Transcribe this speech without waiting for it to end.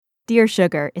Dear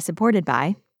Sugar is supported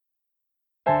by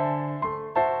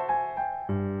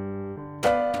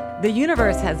The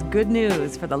universe has good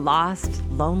news for the lost,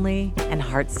 lonely, and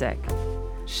heartsick.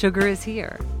 Sugar is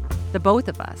here, the both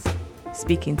of us,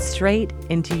 speaking straight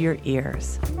into your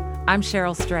ears. I'm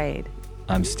Cheryl Strayed.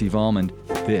 I'm Steve Almond.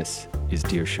 This is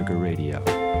Dear Sugar Radio.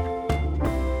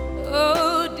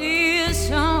 Oh, dear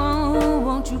song,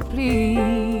 won't you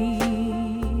please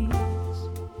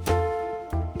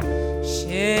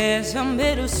share some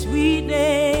bittersweet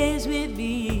days with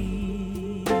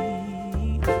me?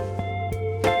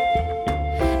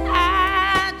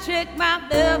 I check my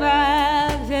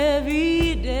mailbox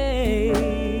every day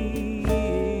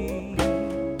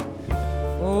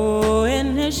for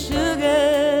any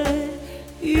sugar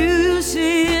you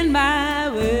send my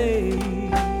way.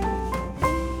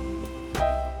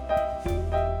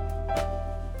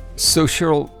 So,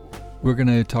 Cheryl, we're going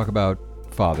to talk about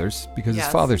fathers because Yes.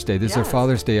 it's Father's Day. This is our Yes.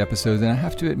 Father's Day episode, and I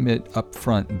have to admit up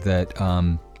front that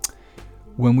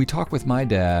when we talked with my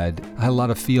dad, I had a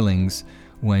lot of feelings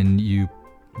when you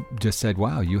just said,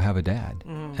 wow, you have a dad.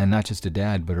 And not just a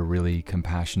dad, but a really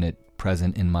compassionate,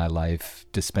 present in my life,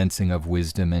 dispensing of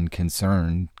wisdom and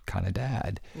concern kind of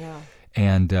dad. Yeah.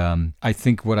 And I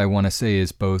think what I want to say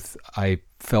is both I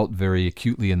felt very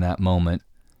acutely in that moment.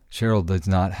 Cheryl does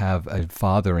not have a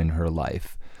father in her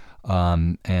life.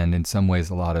 And in some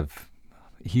ways, a lot of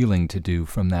healing to do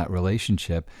from that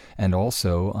relationship. And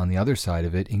also, on the other side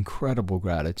of it, incredible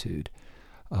gratitude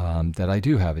that I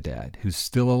do have a dad who's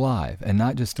still alive. And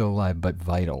not just still alive, but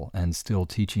vital and still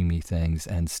teaching me things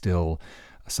and still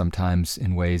sometimes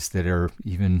in ways that are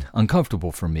even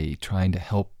uncomfortable for me, trying to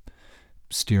help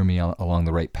steer me along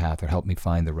the right path or help me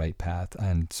find the right path.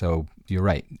 And so you're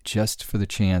right, just for the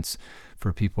chance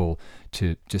for people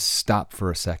to just stop for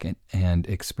a second and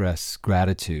express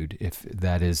gratitude, if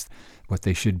that is what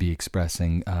they should be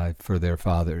expressing for their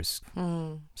fathers.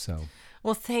 So,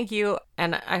 Well, thank you.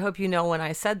 And I hope you know when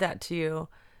I said that to you,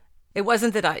 it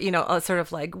wasn't that I, sort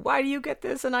of like, why do you get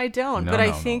this and I don't? No, but I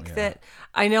no, think yeah. that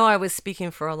I know I was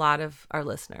speaking for a lot of our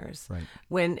listeners. Right.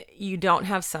 When you don't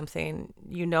have something,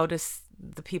 you notice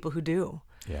the people who do.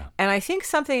 yeah. And I think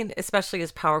something especially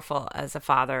as powerful as a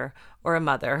father or a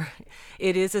mother,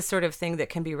 it is a sort of thing that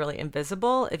can be really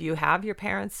invisible. If you have your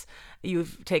parents,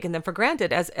 you've taken them for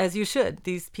granted, as you should.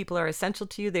 These people are essential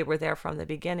to you. They were there from the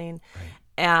beginning. Right.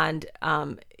 And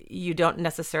you don't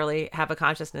necessarily have a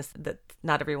consciousness that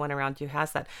not everyone around you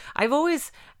has that. I've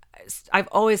always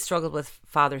struggled with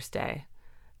Father's Day.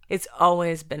 It's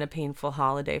always been a painful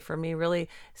holiday for me, really,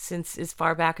 since as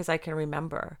far back as I can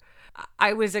remember.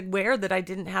 I was aware that I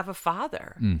didn't have a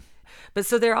father. But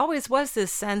so there always was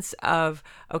this sense of,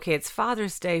 okay, it's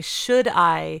Father's Day. Should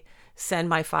I send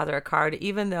my father a card,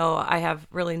 even though I have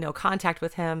really no contact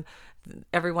with him?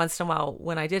 Every once in a while,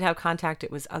 when I did have contact,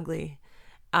 it was ugly.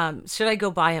 Should I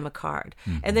go buy him a card?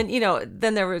 And then,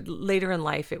 then there were later in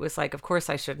life, it was like, of course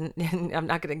I shouldn't. And I'm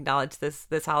not going to acknowledge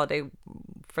this holiday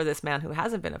for this man who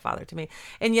hasn't been a father to me.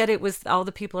 And yet it was all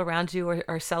the people around you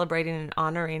are celebrating and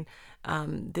honoring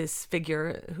this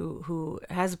figure who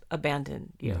has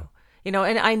abandoned you. And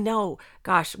I know,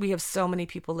 gosh, we have so many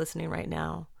people listening right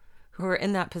now who are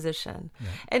in that position. Yeah.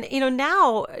 And,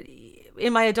 now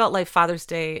in my adult life, Father's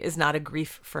Day is not a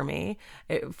grief for me.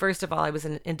 First of all, I was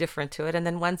indifferent to it. And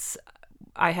then once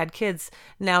I had kids,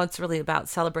 now it's really about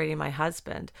celebrating my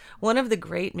husband. One of the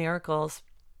great miracles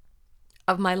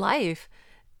of my life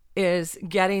is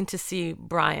getting to see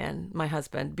Brian, my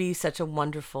husband, be such a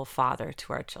wonderful father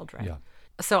to our children. Yeah.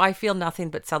 So I feel nothing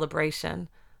but celebration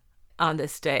on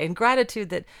this day and gratitude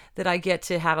that I get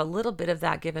to have a little bit of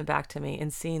that given back to me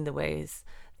and seeing the ways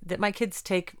that my kids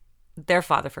take their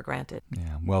father for granted.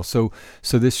 Yeah. Well, so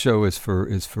this show is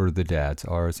for the dads,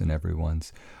 ours and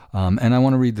everyone's. And I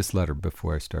want to read this letter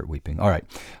before I start weeping. All right.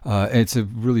 It's a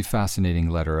really fascinating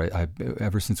letter. I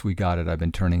ever since we got it, I've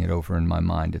been turning it over in my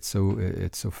mind. It's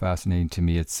so fascinating to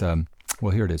me. It's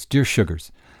well, here it is. Dear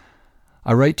Sugars,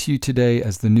 I write to you today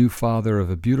as the new father of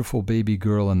a beautiful baby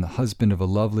girl and the husband of a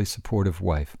lovely, supportive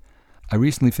wife. I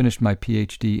recently finished my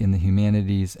PhD in the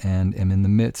humanities and am in the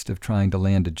midst of trying to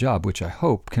land a job, which I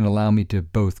hope can allow me to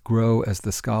both grow as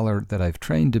the scholar that I've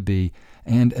trained to be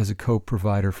and as a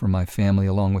co-provider for my family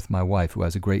along with my wife, who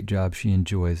has a great job she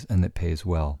enjoys and that pays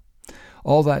well.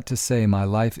 All that to say, my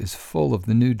life is full of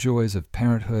the new joys of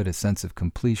parenthood, a sense of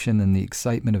completion, and the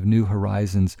excitement of new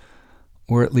horizons,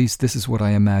 or at least this is what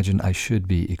I imagine I should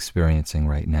be experiencing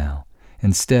right now.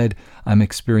 Instead, I'm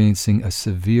experiencing a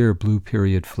severe blue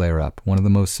period flare-up, one of the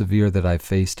most severe that I've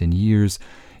faced in years.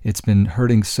 It's been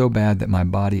hurting so bad that my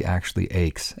body actually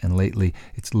aches, and lately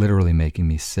it's literally making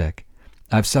me sick.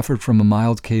 I've suffered from a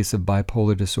mild case of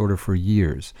bipolar disorder for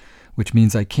years, which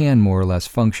means I can more or less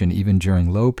function even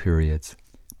during low periods.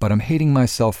 But I'm hating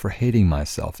myself for hating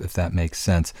myself, if that makes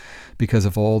sense, because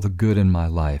of all the good in my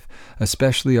life,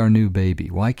 especially our new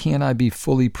baby. Why can't I be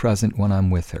fully present when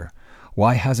I'm with her?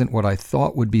 Why hasn't what I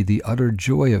thought would be the utter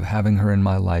joy of having her in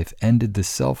my life ended the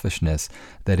selfishness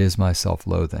that is my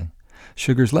self-loathing?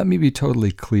 Sugars, let me be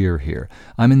totally clear here.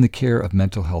 I'm in the care of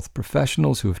mental health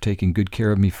professionals who have taken good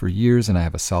care of me for years, and I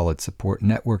have a solid support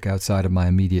network outside of my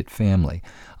immediate family.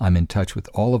 I'm in touch with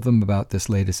all of them about this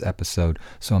latest episode,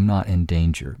 so I'm not in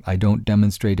danger. I don't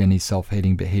demonstrate any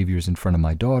self-hating behaviors in front of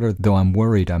my daughter, though I'm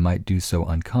worried I might do so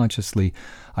unconsciously.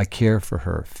 I care for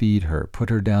her, feed her, put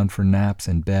her down for naps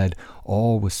and bed,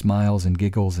 all with smiles and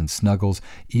giggles and snuggles,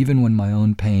 even when my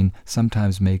own pain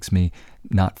sometimes makes me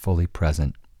not fully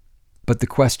present. But the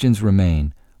questions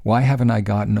remain. Why haven't I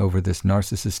gotten over this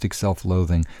narcissistic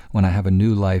self-loathing when I have a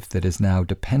new life that is now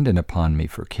dependent upon me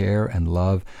for care and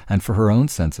love and for her own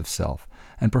sense of self?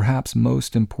 And perhaps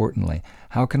most importantly,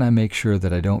 how can I make sure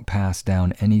that I don't pass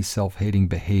down any self-hating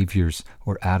behaviors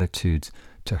or attitudes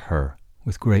to her?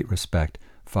 With great respect,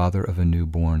 father of a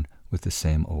newborn with the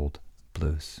same old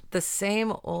blues. The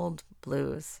same old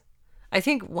blues. I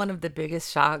think one of the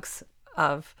biggest shocks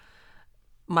of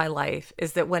my life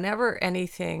is that whenever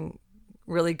anything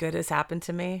really good has happened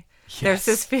to me, there's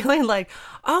this feeling like,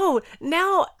 oh,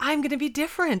 now I'm going to be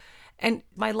different. And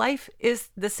my life is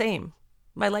the same.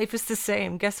 My life is the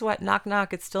same. Guess what? Knock,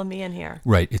 knock. It's still me in here.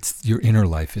 Right. It's your inner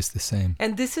life is the same.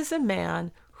 And this is a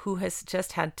man who has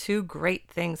just had two great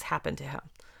things happen to him.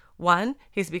 One,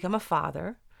 he's become a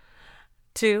father.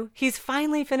 Two, he's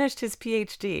finally finished his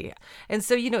PhD. And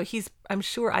so, he's, I'm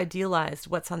sure, idealized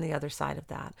what's on the other side of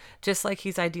that. Just like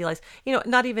he's idealized,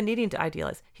 not even needing to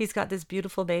idealize. He's got this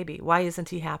beautiful baby. Why isn't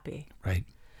he happy? Right.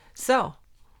 So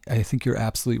I think you're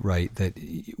absolutely right that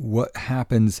what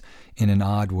happens in an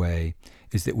odd way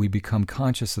is that we become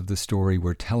conscious of the story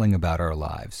we're telling about our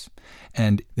lives.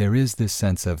 And there is this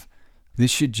sense of, this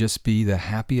should just be the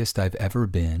happiest I've ever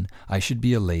been. I should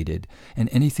be elated. And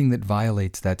anything that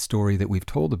violates that story that we've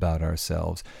told about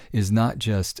ourselves is not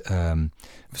just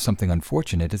something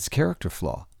unfortunate. It's a character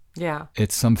flaw. Yeah.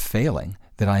 It's some failing,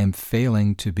 that I am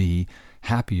failing to be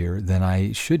happier than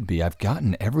I should be. I've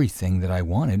gotten everything that I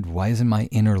wanted. Why isn't my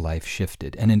inner life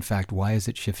shifted? And in fact, why is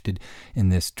it shifted in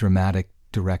this dramatic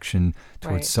direction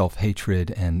towards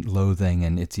self-hatred and loathing,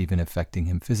 and it's even affecting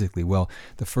him physically? Well,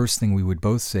 the first thing we would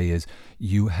both say is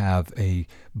you have a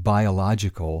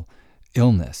biological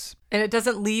illness. And it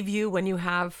doesn't leave you when you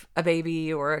have a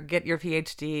baby or get your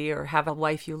PhD or have a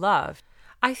wife you love.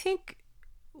 I think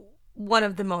one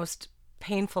of the most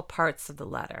painful parts of the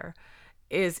letter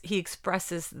is he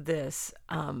expresses this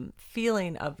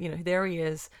feeling of, there he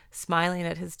is smiling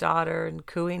at his daughter and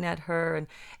cooing at her.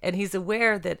 And he's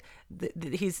aware that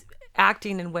he's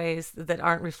acting in ways that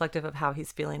aren't reflective of how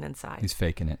he's feeling inside. He's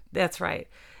faking it. That's right.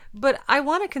 But I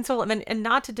want to console him and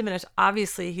not to diminish.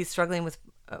 Obviously, he's struggling with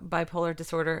bipolar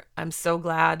disorder. I'm so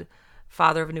glad,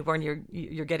 father of a newborn,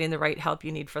 you're getting the right help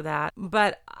you need for that.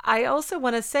 But I also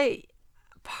want to say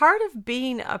part of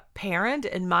being a parent,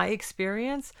 in my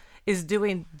experience, is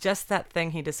doing just that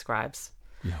thing he describes.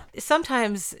 Yeah.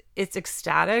 Sometimes it's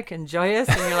ecstatic and joyous,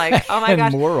 and you're like, oh my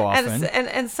gosh. More often.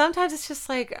 And sometimes it's just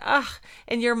like, ugh,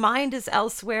 and your mind is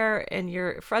elsewhere, and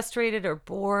you're frustrated or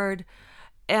bored.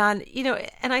 And,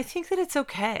 and I think that it's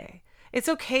okay. It's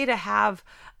okay to have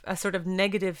a sort of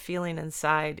negative feeling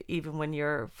inside, even when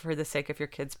you're, for the sake of your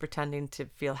kids, pretending to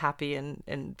feel happy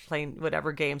and playing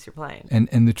whatever games you're playing.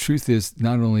 And the truth is,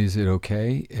 not only is it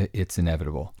okay, it's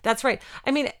inevitable. That's right.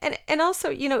 I mean, and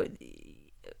also,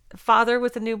 father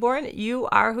with a newborn, you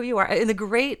are who you are. In the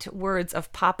great words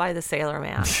of Popeye the Sailor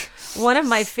Man, one of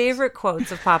my favorite quotes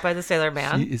of Popeye the Sailor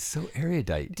Man. She is so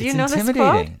erudite. Do you know this quote?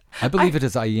 Intimidating. I believe it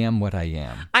is, I am what I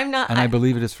am. I'm not. And I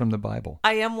believe it is from the Bible.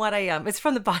 I am what I am. It's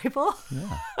from the Bible?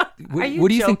 Yeah. What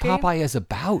do you think Popeye is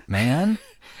about, man?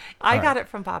 I got it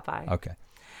from Popeye. Okay.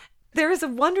 There is a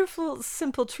wonderful,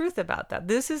 simple truth about that.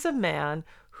 This is a man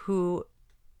who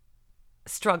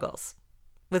struggles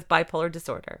with bipolar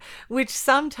disorder, which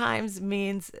sometimes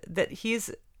means that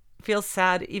feels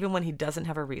sad even when he doesn't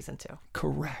have a reason to.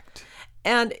 Correct.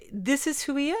 And this is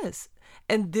who he is.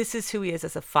 And this is who he is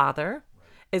as a father.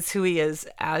 It's who he is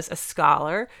as a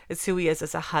scholar. It's who he is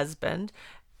as a husband.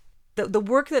 The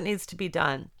work that needs to be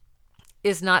done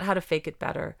is not how to fake it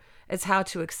better. It's how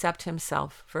to accept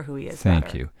himself for who he is.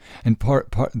 Thank you. And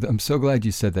I'm so glad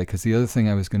you said that, because the other thing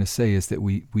I was going to say is that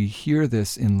we hear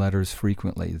this in letters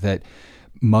frequently, that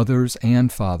mothers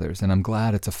and fathers, and I'm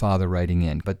glad it's a father writing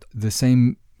in, but the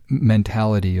same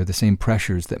mentality or the same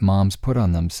pressures that moms put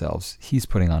on themselves, he's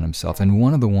putting on himself. And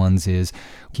one of the ones is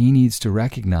he needs to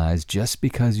recognize, just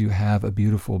because you have a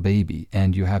beautiful baby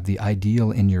and you have the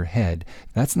ideal in your head,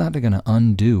 that's not going to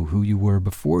undo who you were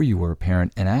before you were a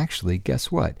parent. And actually,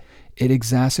 guess what? It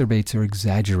exacerbates or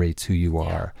exaggerates who you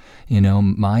are. You know,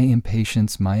 my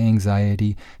impatience, my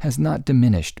anxiety has not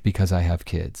diminished because I have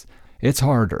kids. It's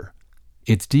harder.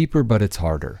 It's deeper, but it's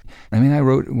harder. I mean, I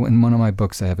wrote in one of my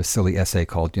books, I have a silly essay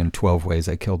called, 12 Ways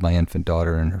I Killed My Infant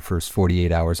Daughter in Her First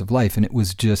 48 Hours of Life. And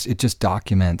it just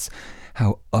documents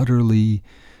how utterly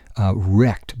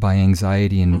wrecked by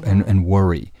anxiety and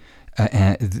worry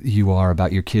you are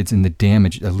about your kids and the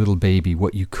damage, a little baby,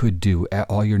 what you could do,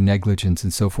 all your negligence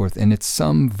and so forth. And it's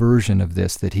some version of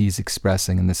this that he's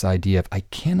expressing in this idea of, I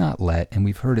cannot let, and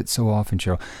we've heard it so often,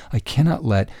 Cheryl, I cannot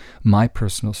let my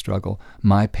personal struggle,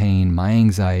 my pain, my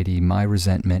anxiety, my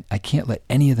resentment, I can't let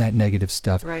any of that negative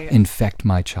stuff infect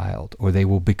my child, or they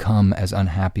will become as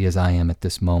unhappy as I am at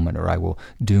this moment, or I will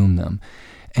doom them.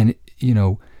 And,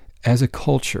 as a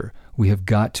culture, we have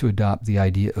got to adopt the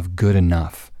idea of good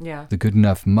enough. Yeah. The good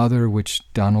enough mother, which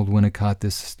Donald Winnicott,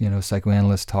 this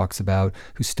psychoanalyst, talks about,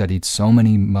 who studied so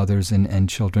many mothers and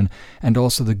children, and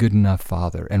also the good enough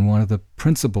father. And one of the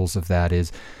principles of that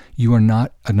is, you are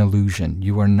not an illusion.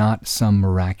 You are not some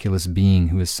miraculous being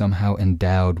who is somehow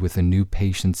endowed with a new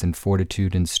patience and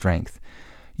fortitude and strength.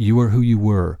 You are who you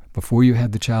were before you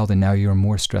had the child, and now you're a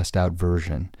more stressed out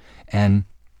version. And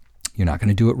you're not going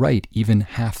to do it right even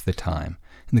half the time.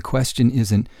 And the question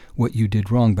isn't what you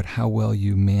did wrong, but how well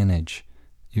you manage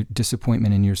your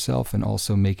disappointment in yourself, and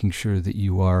also making sure that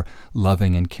you are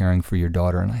loving and caring for your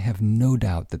daughter. And I have no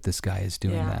doubt that this guy is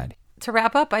doing that. To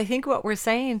wrap up, I think what we're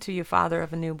saying to you, father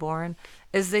of a newborn,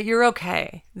 is that you're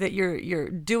okay, that you're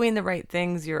doing the right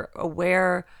things, you're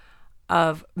aware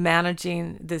of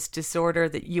managing this disorder,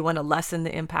 that you want to lessen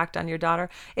the impact on your daughter.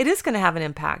 It is going to have an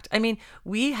impact. I mean,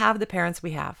 we have the parents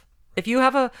we have. If you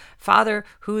have a father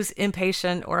who's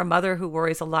impatient or a mother who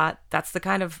worries a lot, that's the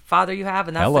kind of father you have,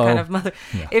 and that's the kind of mother.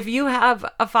 Yeah. If you have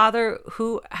a father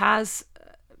who has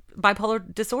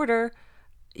bipolar disorder,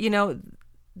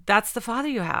 that's the father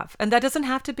you have. And that doesn't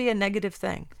have to be a negative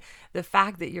thing. The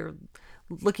fact that you're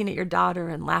looking at your daughter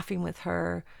and laughing with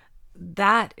her,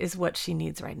 that is what she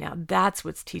needs right now. That's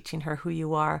what's teaching her who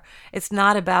you are. It's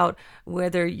not about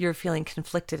whether you're feeling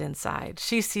conflicted inside.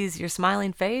 She sees your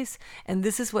smiling face, and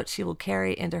this is what she will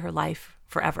carry into her life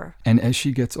forever. And as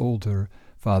she gets older,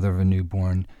 father of a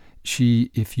newborn,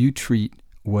 if you treat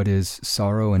what is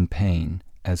sorrow and pain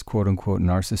as quote-unquote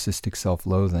narcissistic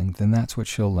self-loathing, then that's what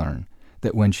she'll learn.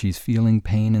 That when she's feeling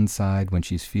pain inside, when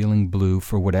she's feeling blue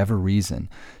for whatever reason,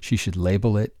 she should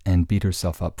label it and beat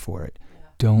herself up for it.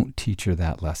 Don't teach her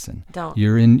that lesson. Don't.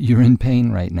 You're in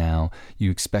pain right now.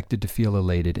 You expected to feel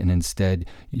elated, and instead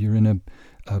you're in a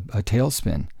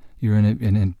tailspin. You're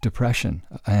in a depression,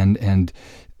 and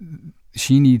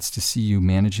she needs to see you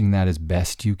managing that as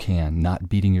best you can, not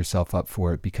beating yourself up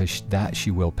for it, because that she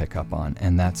will pick up on,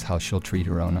 and that's how she'll treat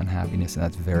her own unhappiness, and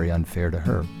that's very unfair to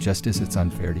her, just as it's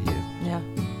unfair to you. Yeah.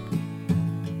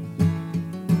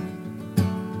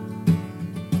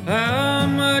 How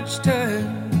much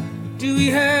time do we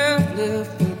have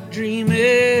left for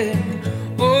dreaming?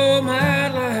 All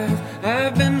my life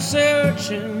I've been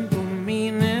searching for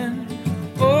meaning.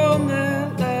 All my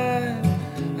life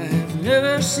I have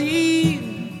never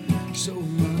seen so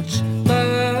much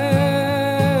love.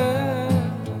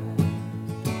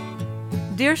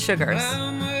 Dear Sugars,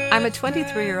 I'm a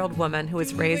 23-year-old woman who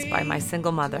was raised by my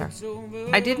single mother.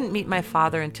 I didn't meet my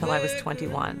father until I was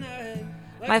 21.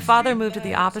 My father moved to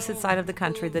the opposite side of the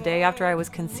country the day after I was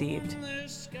conceived.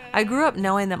 I grew up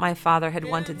knowing that my father had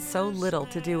wanted so little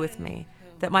to do with me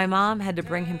that my mom had to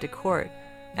bring him to court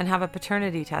and have a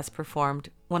paternity test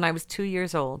performed when I was 2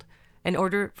 years old in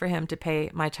order for him to pay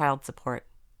my child support.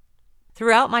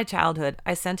 Throughout my childhood,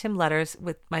 I sent him letters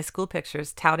with my school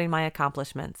pictures touting my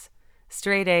accomplishments.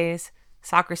 Straight A's,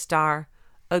 soccer star,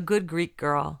 a good Greek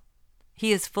girl.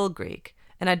 He is full Greek,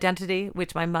 an identity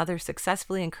which my mother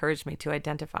successfully encouraged me to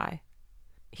identify.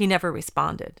 He never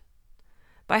responded.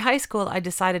 By high school, I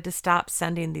decided to stop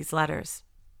sending these letters.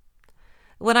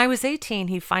 When I was 18,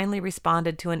 he finally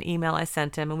responded to an email I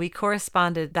sent him, and we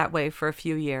corresponded that way for a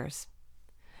few years.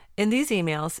 In these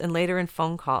emails, and later in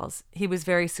phone calls, he was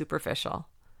very superficial.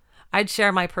 I'd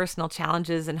share my personal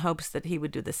challenges in hopes that he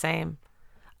would do the same.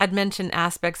 I'd mention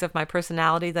aspects of my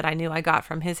personality that I knew I got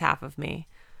from his half of me,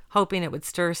 hoping it would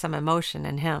stir some emotion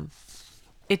in him.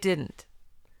 It didn't.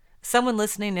 Someone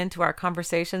listening into our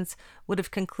conversations would have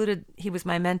concluded he was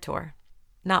my mentor,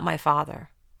 not my father.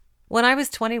 When I was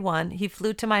 21, he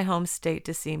flew to my home state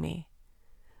to see me.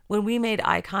 When we made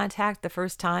eye contact the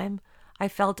first time, I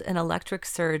felt an electric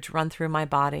surge run through my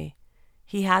body.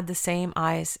 He had the same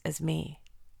eyes as me.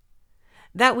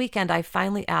 That weekend, I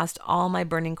finally asked all my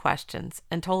burning questions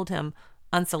and told him,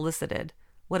 unsolicited,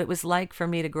 what it was like for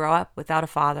me to grow up without a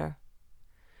father.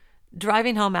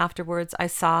 Driving home afterwards, I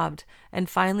sobbed and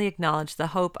finally acknowledged the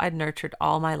hope I'd nurtured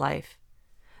all my life.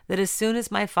 That as soon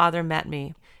as my father met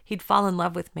me, he'd fall in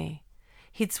love with me.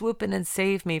 He'd swoop in and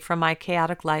save me from my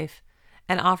chaotic life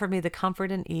and offer me the comfort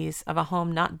and ease of a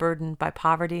home not burdened by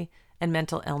poverty and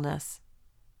mental illness.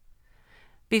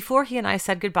 Before he and I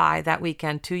said goodbye that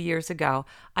weekend 2 years ago,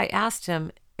 I asked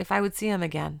him if I would see him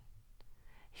again.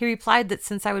 He replied that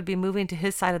since I would be moving to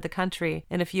his side of the country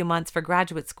in a few months for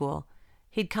graduate school,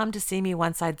 he'd come to see me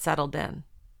once I'd settled in.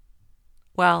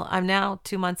 Well, I'm now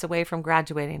 2 months away from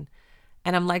graduating,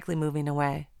 and I'm likely moving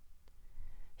away.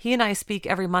 He and I speak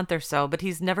every month or so, but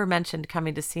he's never mentioned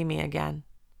coming to see me again.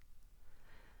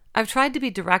 I've tried to be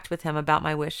direct with him about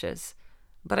my wishes,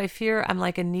 but I fear I'm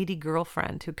like a needy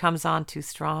girlfriend who comes on too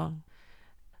strong.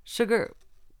 Sugar,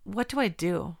 what do I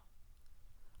do?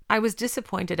 I was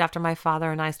disappointed after my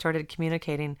father and I started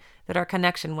communicating that our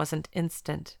connection wasn't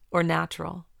instant or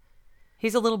natural.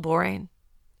 He's a little boring,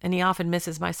 and he often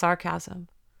misses my sarcasm.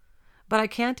 But I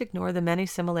can't ignore the many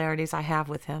similarities I have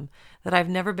with him that I've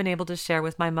never been able to share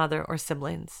with my mother or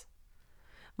siblings.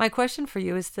 My question for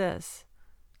you is this.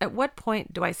 At what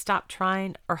point do I stop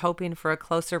trying or hoping for a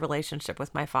closer relationship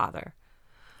with my father?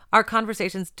 Our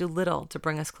conversations do little to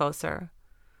bring us closer.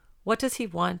 What does he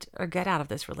want or get out of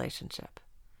this relationship?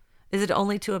 Is it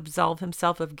only to absolve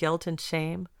himself of guilt and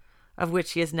shame, of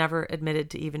which he has never admitted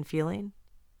to even feeling?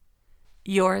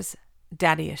 Yours,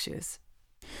 Daddy Issues.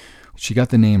 She got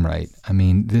the name right. I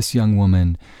mean, this young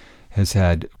woman has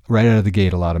had, right out of the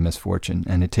gate, a lot of misfortune,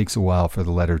 and it takes a while for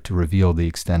the letter to reveal the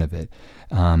extent of it.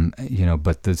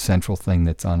 But the central thing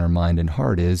that's on her mind and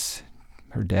heart is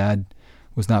her dad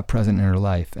was not present in her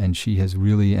life, and she has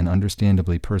really and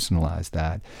understandably personalized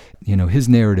that. His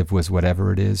narrative was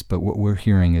whatever it is, but what we're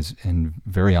hearing is, and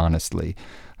very honestly,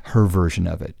 her version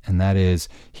of it, and that is,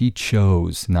 he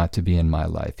chose not to be in my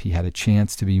life. He had a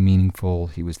chance to be meaningful.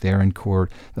 He was there in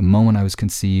court. The moment I was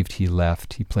conceived, he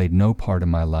left. He played no part in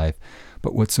my life.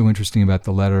 But what's so interesting about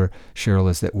the letter, Cheryl,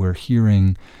 is that we're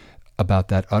hearing about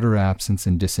that utter absence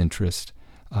and disinterest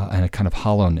and a kind of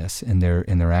hollowness in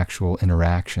their actual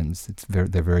interactions. They're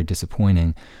very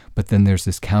disappointing. But then there's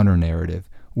this counter narrative,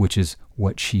 which is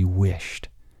what she wished,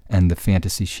 and the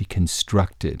fantasy she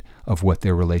constructed of what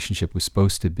their relationship was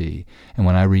supposed to be. And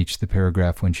when I reached the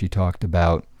paragraph when she talked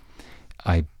about,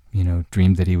 I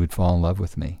dreamed that he would fall in love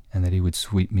with me and that he would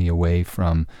sweep me away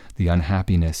from the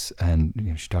unhappiness,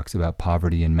 and she talks about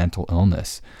poverty and mental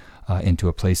illness, into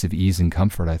a place of ease and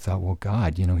comfort. I thought, well,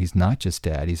 God, he's not just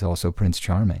Dad, he's also Prince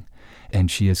Charming. And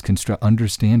she has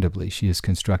understandably, she has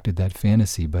constructed that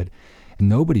fantasy, but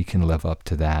nobody can live up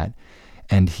to that.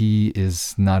 And he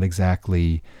is not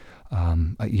exactly,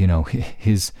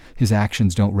 his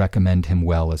actions don't recommend him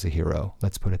well as a hero.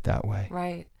 Let's put it that way.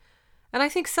 Right. And I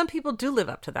think some people do live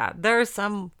up to that. There are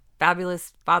some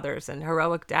fabulous fathers and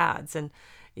heroic dads and,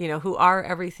 who are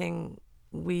everything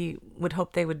we would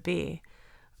hope they would be.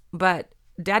 But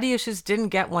Daddy Issues didn't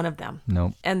get one of them.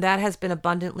 Nope. And that has been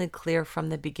abundantly clear from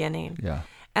the beginning. Yeah.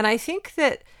 And I think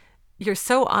that you're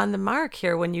so on the mark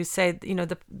here when you say,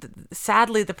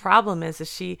 sadly, the problem is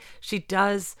she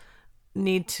does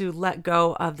need to let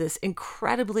go of this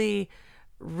incredibly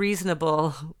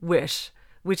reasonable wish,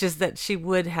 which is that she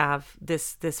would have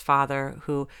this father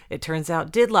who, it turns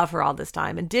out, did love her all this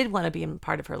time and did want to be a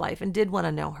part of her life and did want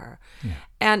to know her. Yeah.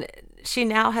 And she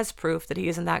now has proof that he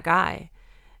isn't that guy.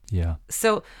 Yeah.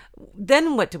 So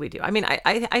then what do we do? I mean,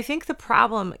 I think the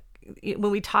problem, when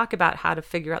we talk about how to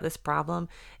figure out this problem,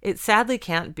 it sadly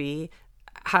can't be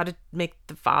how to make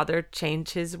the father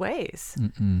change his ways.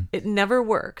 Mm-mm. It never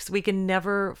works. We can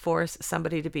never force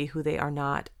somebody to be who they are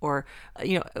not. Or,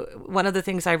 one of the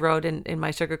things I wrote in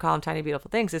my sugar column, Tiny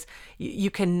Beautiful Things, is you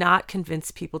cannot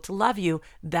convince people to love you.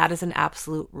 That is an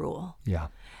absolute rule. Yeah.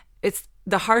 It's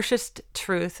the harshest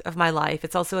truth of my life.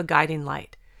 It's also a guiding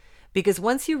light. Because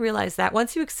once you realize that,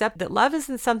 once you accept that love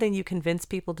isn't something you convince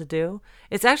people to do,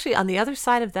 it's actually on the other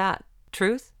side of that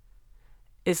truth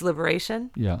is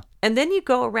liberation. Yeah. And then you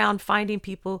go around finding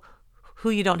people who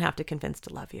you don't have to convince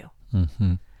to love you.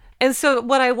 Mm-hmm. And so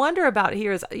what I wonder about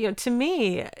here is, to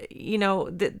me,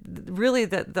 really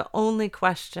the only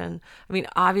question, I mean,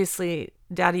 obviously,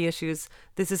 Daddy Issues,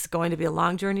 this is going to be a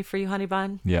long journey for you, honey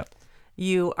bun. Yeah.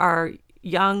 You are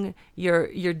young. You're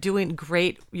doing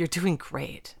great. You're doing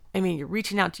great. I mean, you're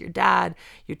reaching out to your dad.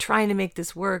 You're trying to make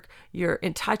this work. You're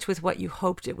in touch with what you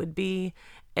hoped it would be.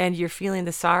 and you're feeling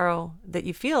the sorrow that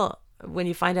you feel when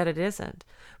you find out it isn't.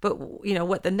 But,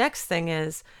 what the next thing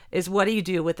is what do you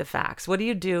do with the facts? What do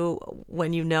you do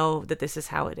when you know that this is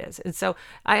how it is? And so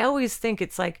I always think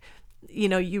it's like,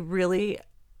 you really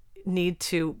need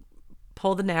to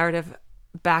pull the narrative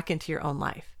back into your own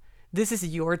life. This is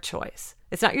your choice.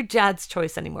 It's not your dad's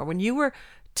choice anymore. When you were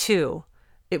 2,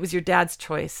 it was your dad's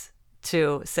choice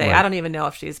to say, Right. I don't even know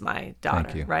if she's my daughter,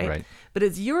 Thank you. right? Right. But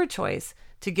it's your choice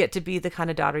to get to be the kind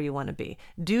of daughter you want to be.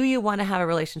 Do you want to have a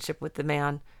relationship with the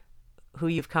man who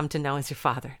you've come to know as your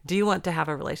father? Do you want to have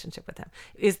a relationship with him?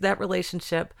 Is that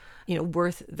relationship,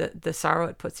 worth the sorrow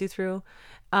it puts you through?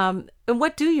 And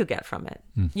what do you get from it?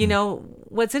 Mm-hmm.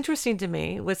 What's interesting to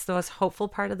me, what's the most hopeful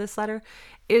part of this letter,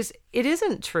 is it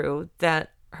isn't true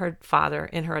that her father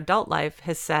in her adult life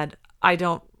has said, I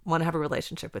don't want to have a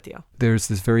relationship with you. There's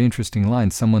this very interesting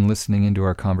line. Someone listening into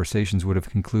our conversations would have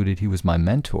concluded he was my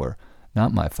mentor,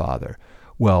 not my father.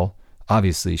 Well,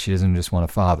 obviously, she doesn't just want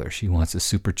a father. She wants a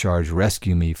supercharged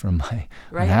rescue me from my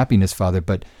Right. unhappiness father.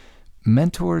 But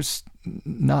mentor's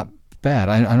not bad.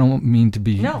 I don't mean to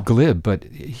be No. glib, but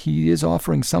he is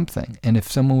offering something. And if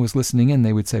someone was listening in,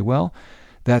 they would say, well,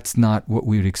 that's not what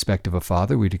we would expect of a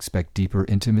father. We'd expect deeper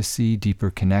intimacy,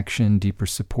 deeper connection, deeper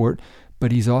support.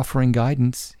 But he's offering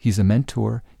guidance. He's a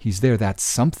mentor. He's there. That's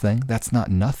something. That's not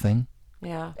nothing.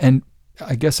 Yeah. And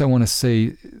I guess I want to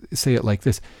say it like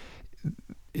this.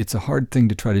 It's a hard thing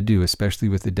to try to do, especially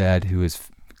with a dad who has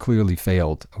clearly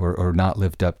failed or not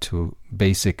lived up to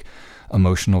basic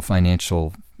emotional,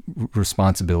 financial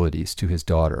responsibilities to his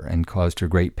daughter and caused her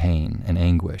great pain and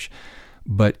anguish.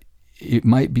 But it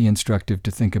might be instructive to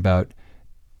think about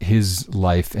his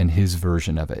life and his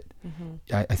version of it.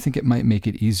 Mm-hmm. I think it might make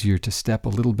it easier to step a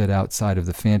little bit outside of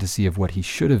the fantasy of what he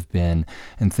should have been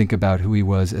and think about who he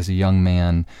was as a young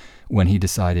man when he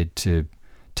decided to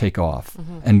take off.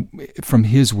 Mm-hmm. And from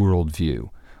his worldview,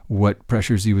 what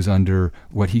pressures he was under,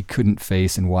 what he couldn't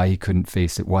face and why he couldn't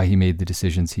face it, why he made the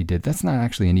decisions he did. That's not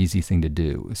actually an easy thing to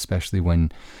do, especially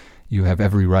when you have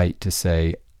every right to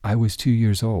say, I was 2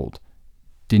 years old.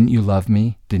 Didn't you love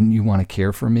me? Didn't you want to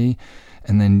care for me?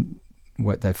 And then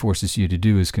what that forces you to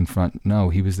do is confront, no,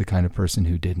 he was the kind of person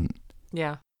who didn't.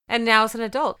 Yeah. And now as an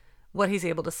adult, what he's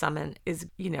able to summon is,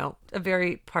 a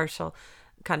very partial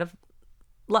kind of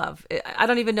love. I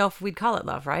don't even know if we'd call it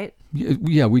love, right?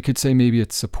 Yeah, we could say maybe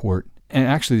it's support. And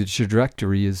actually, the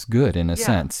trajectory is good in a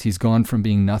sense. He's gone from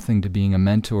being nothing to being a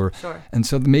mentor. Sure. And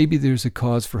so maybe there's a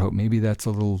cause for hope. Maybe that's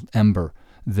a little ember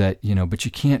that, but you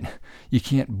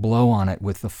can't blow on it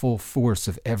with the full force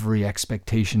of every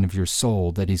expectation of your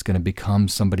soul that he's going to become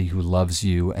somebody who loves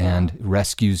you and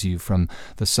rescues you from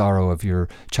the sorrow of your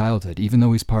childhood, even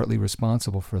though he's partly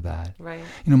responsible for that. Right.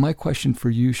 My question for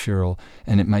you, Cheryl,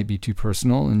 and it might be too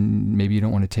personal and maybe you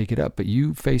don't want to take it up, but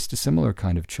you faced a similar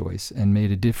kind of choice and made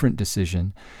a different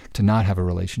decision to not have a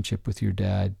relationship with your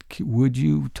dad. Would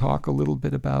you talk a little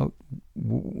bit about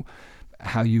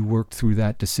how you worked through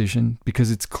that decision? Because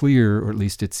it's clear, or at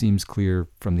least it seems clear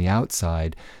from the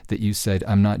outside, that you said,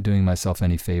 I'm not doing myself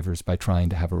any favors by trying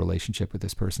to have a relationship with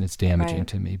this person. It's damaging Right.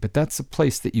 to me. But that's a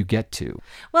place that you get to.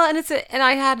 Well, and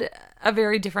I had a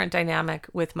very different dynamic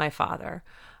with my father.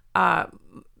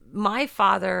 My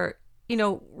father,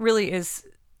 really is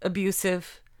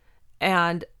abusive,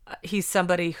 and he's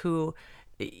somebody who,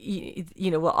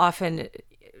 will often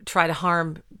try to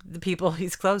harm the people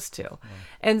he's close to.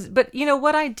 But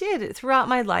what I did throughout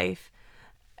my life,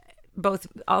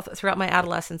 all throughout my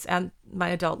adolescence and my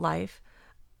adult life,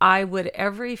 I would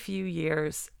every few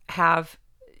years have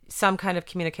some kind of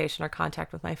communication or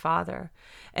contact with my father.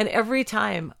 And every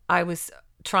time I was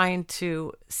trying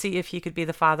to see if he could be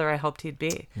the father I hoped he'd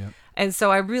be. Yep. And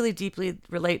so I really deeply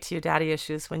relate to your daddy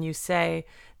issues when you say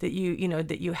that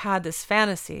that you had this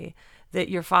fantasy that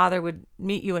your father would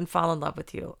meet you and fall in love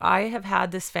with you. I have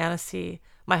had this fantasy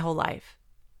my whole life.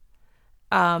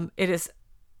 It is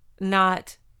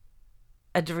not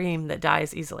a dream that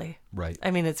dies easily. Right.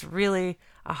 I mean, it's really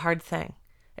a hard thing.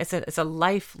 It's a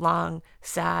lifelong,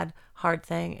 sad, hard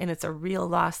thing, and it's a real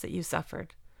loss that you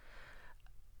suffered.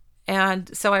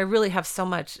 And so I really have so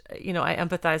much, I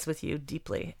empathize with you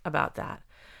deeply about that.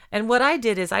 And what I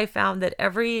did is I found that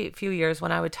every few years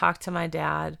when I would talk to my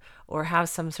dad or have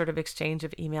some sort of exchange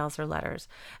of emails or letters,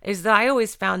 is that I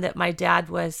always found that my dad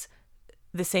was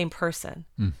the same person.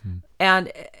 Mm-hmm.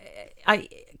 And I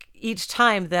each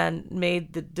time then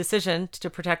made the decision to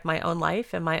protect my own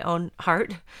life and my own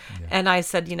heart. Yeah. And I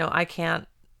said, I can't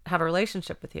have a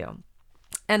relationship with you.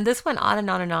 And this went on and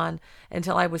on and on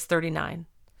until I was 39.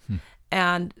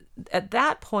 And at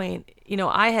that point,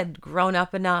 I had grown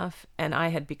up enough and I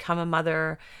had become a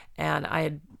mother and I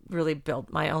had really built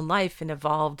my own life and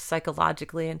evolved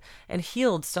psychologically and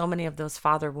healed so many of those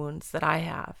father wounds that I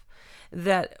have.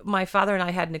 That my father and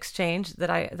I had an exchange that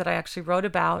I actually wrote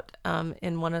about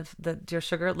in one of the Dear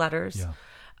Sugar letters,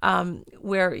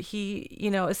 where he,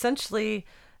 essentially,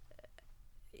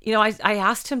 I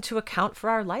asked him to account for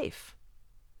our life.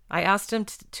 I asked him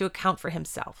to account for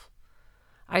himself.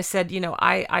 I said,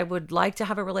 I would like to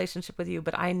have a relationship with you,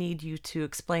 but I need you to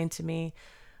explain to me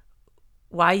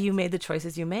why you made the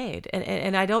choices you made.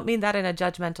 And I don't mean that in a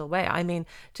judgmental way. I mean,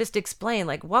 just explain,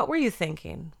 like, what were you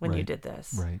thinking when you did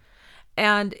this? Right.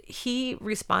 And he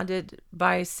responded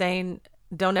by saying,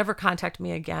 don't ever contact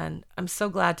me again. I'm so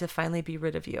glad to finally be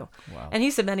rid of you. Wow. And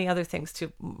he said many other things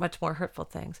too, much more hurtful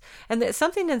things. And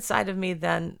something inside of me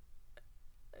then,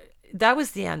 that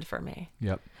was the end for me.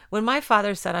 Yep. When my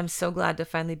father said, I'm so glad to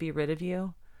finally be rid of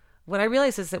you, what I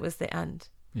realized is it was the end.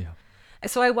 Yeah.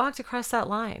 So I walked across that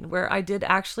line where I did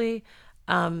actually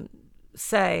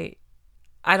say,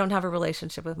 I don't have a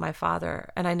relationship with my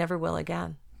father and I never will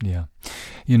again. Yeah.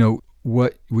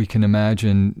 What we can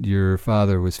imagine your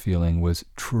father was feeling was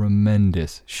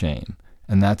tremendous shame.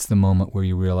 And that's the moment where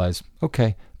you realize,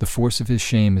 okay, the force of his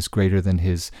shame is greater than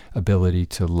his ability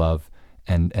to love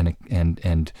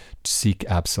and seek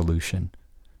absolution.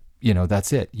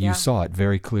 That's it. You saw it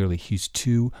very clearly. He's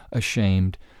too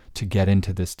ashamed to get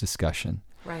into this discussion.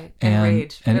 Right. And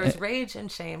rage. There was rage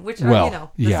and shame, which are,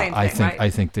 the same thing, right? I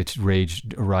think that rage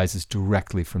arises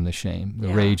directly from the shame. The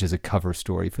rage is a cover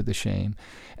story for the shame.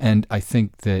 And I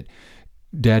think that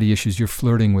Daddy Issues, you're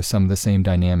flirting with some of the same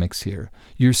dynamics here.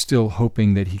 You're still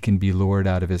hoping that he can be lured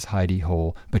out of his hidey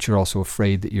hole, but you're also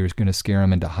afraid that you're going to scare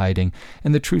him into hiding.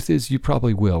 And the truth is, you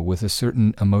probably will, with a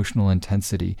certain emotional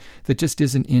intensity that just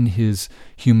isn't in his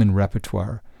human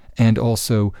repertoire. And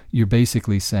also, you're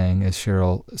basically saying, as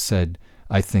Cheryl said,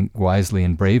 I think wisely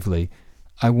and bravely,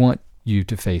 I want you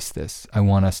to face this. I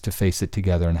want us to face it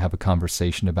together and have a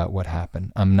conversation about what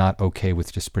happened. I'm not okay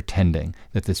with just pretending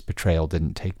that this betrayal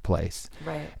didn't take place.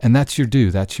 Right. And that's your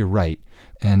due. That's your right.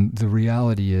 And the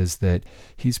reality is that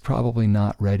he's probably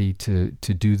not ready to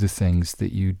do the things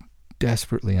that you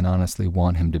desperately and honestly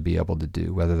want him to be able to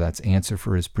do, whether that's answer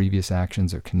for his previous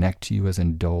actions or connect to you as an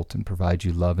adult and provide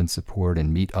you love and support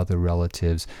and meet other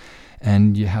relatives.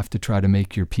 And you have to try to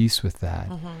make your peace with that.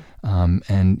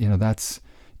 And that's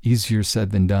easier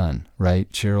said than done,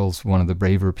 right? Cheryl's one of the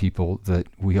braver people that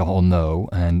we all know,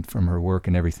 and from her work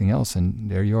and everything else,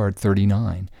 and there you are at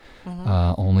 39.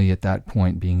 Only at that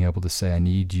point being able to say, I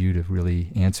need you to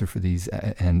really answer for these,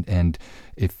 and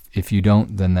if you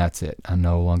don't, then that's it. I'm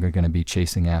no longer going to be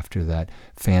chasing after that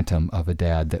phantom of a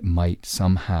dad that might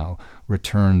somehow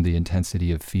return the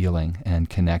intensity of feeling and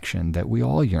connection that we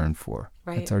all yearn for.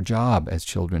 Right. It's our job as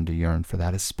children to yearn for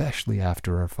that, especially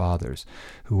after our fathers,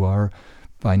 who are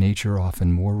by nature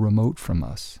often more remote from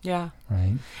us. Yeah.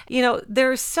 Right?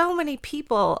 There are so many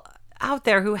people out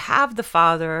there who have the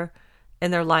father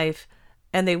in their life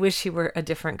and they wish he were a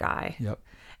different guy. Yep.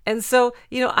 And so,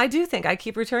 I do think I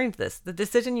keep returning to this. The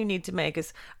decision you need to make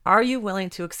is, are you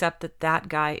willing to accept that that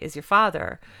guy is your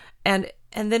father? And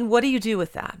then what do you do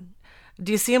with that?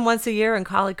 Do you see him once a year and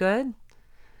call it good?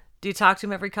 Do you talk to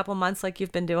him every couple months like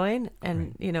you've been doing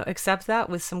and, accept that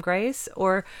with some grace?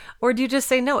 Or do you just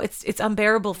say, no, it's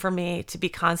unbearable for me to be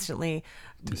constantly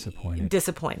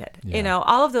disappointed. Yeah.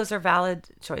 All of those are valid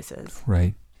choices.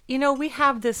 Right. We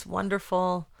have this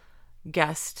wonderful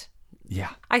guest. Yeah.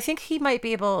 I think he might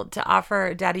be able to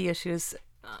offer Daddy Issues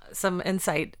some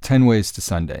insight. 10 Ways to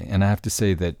Sunday. And I have to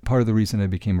say that part of the reason I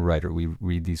became a writer, we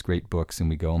read these great books and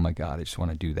we go, oh my God, I just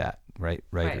want to do that. Right?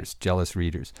 Writers, jealous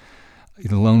readers.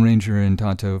 The Lone Ranger and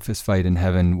Tonto Fist Fight in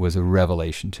Heaven was a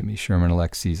revelation to me. Sherman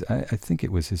Alexi's, I think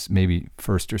it was his maybe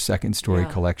first or second story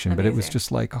collection, but it was just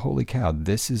like, holy cow,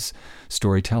 this is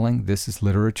storytelling, this is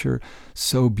literature,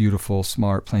 so beautiful,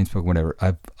 smart, plain spoken, whatever.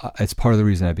 It's part of the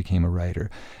reason I became a writer.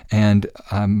 And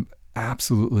I'm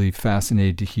absolutely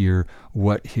fascinated to hear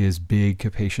what his big,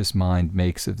 capacious mind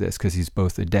makes of this, because he's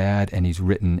both a dad and he's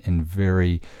written in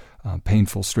very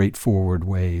painful, straightforward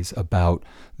ways about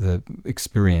the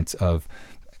experience of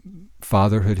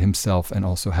fatherhood himself and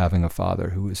also having a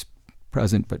father who is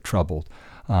present but troubled.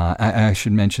 I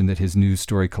should mention that his new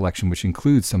story collection, which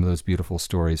includes some of those beautiful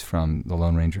stories from The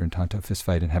Lone Ranger and Tonto Fist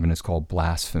Fight in Heaven, is called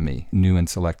Blasphemy, New and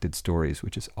Selected Stories,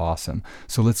 which is awesome.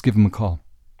 So let's give him a call.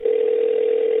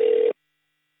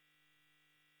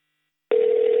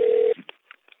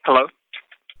 Hello?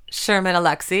 Sherman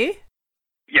Alexi.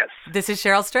 Yes. This is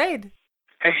Cheryl Strayed.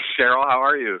 Hey, Cheryl, how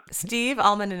are you? Steve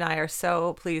Allman and I are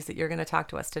so pleased that you're going to talk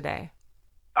to us today.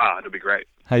 It'll be great.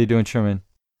 How you doing, Sherman?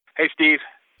 Hey, Steve.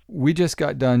 We just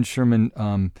got done, Sherman,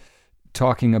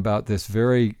 talking about this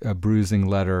very bruising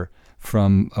letter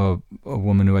from a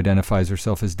woman who identifies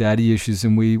herself as daddy issues,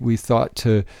 and we thought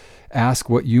to ask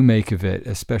what you make of it,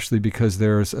 especially because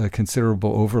there's a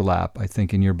considerable overlap, I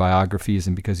think, in your biographies,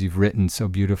 and because you've written so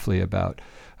beautifully about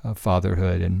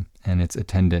fatherhood and its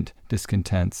attendant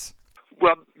discontents.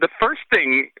 Well, the first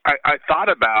thing I thought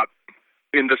about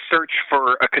in the search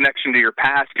for a connection to your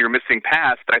past, your missing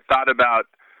past, I thought about,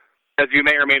 as you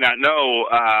may or may not know,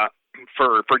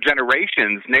 for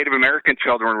generations, Native American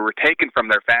children were taken from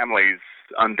their families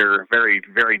under very,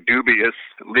 very dubious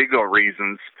legal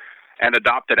reasons and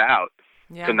adopted out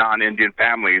to non-Indian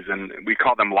families, and we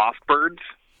call them lost birds.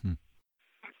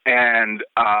 And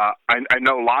I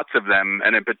know lots of them,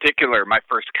 and in particular, my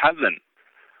first cousin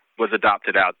was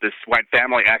adopted out. This white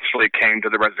family actually came to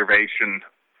the reservation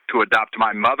to adopt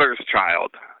my mother's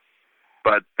child,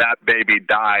 but that baby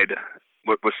died,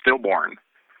 was stillborn.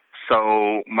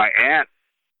 So my aunt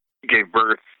gave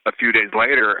birth a few days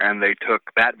later, and they took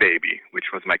that baby, which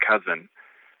was my cousin.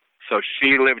 So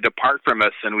she lived apart from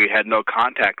us, and we had no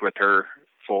contact with her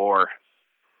for,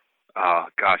 I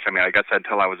guess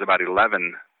until I was about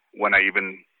 11, when I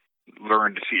even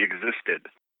learned she existed.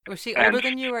 Was she older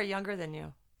than you or younger than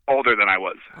you? Older than I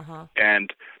was. Uh-huh.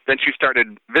 And then she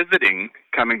started visiting,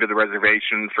 coming to the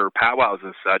reservation for powwows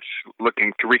and such,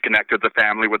 looking to reconnect with the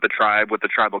family, with the tribe, with the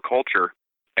tribal culture.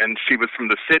 And she was from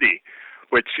the city,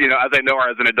 which, as I know her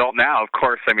as an adult now, of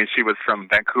course, she was from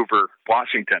Vancouver,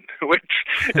 Washington, which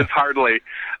is hardly,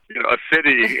 a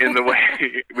city in the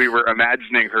way we were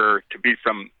imagining her to be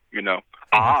from,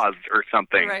 Oz or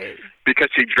something. Right. Because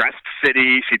she dressed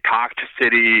city, she talked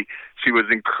city, she was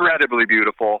incredibly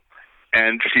beautiful,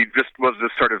 and she just was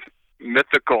this sort of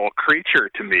mythical creature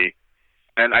to me.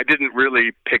 And I didn't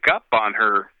really pick up on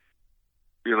her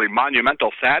really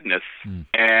monumental sadness.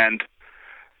 And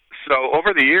so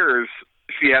over the years,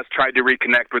 she has tried to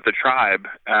reconnect with the tribe.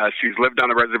 She's lived on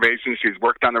the reservation, she's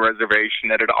worked on the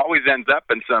reservation, and it always ends up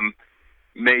in some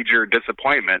major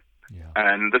disappointment. Yeah.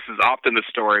 And this is often the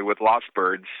story with lost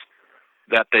birds,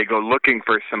 that they go looking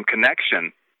for some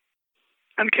connection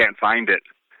and can't find it.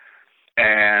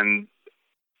 And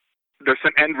there's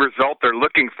an end result they're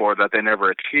looking for that they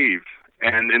never achieve.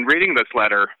 And in reading this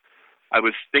letter, I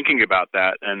was thinking about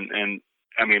that. And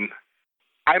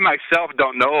I myself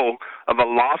don't know of a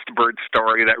lost bird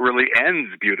story that really ends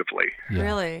beautifully. Yeah.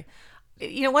 Really?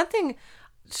 One thing,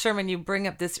 Sherman, you bring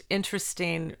up this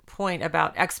interesting point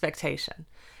about expectation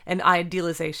and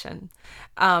idealization.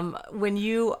 When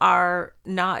you are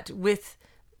not with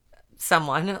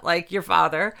someone like your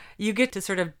father, you get to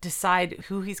sort of decide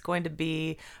who he's going to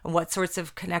be and what sorts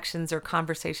of connections or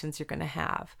conversations you're going to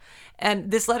have.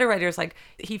 And this letter writer is like,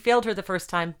 he failed her the first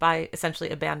time by essentially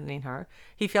abandoning her.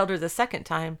 He failed her the second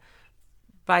time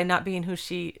by not being who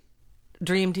she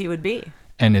dreamed he would be.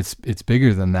 And it's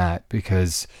bigger than that,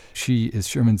 because she, as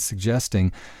Sherman's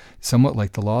suggesting, somewhat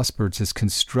like the Lost Birds, has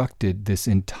constructed this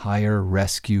entire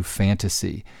rescue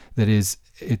fantasy that is,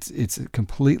 it's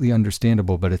completely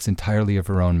understandable, but it's entirely of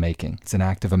her own making. It's an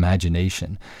act of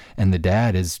imagination. And the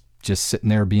dad is just sitting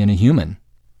there being a human.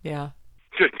 Yeah.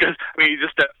 Just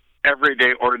an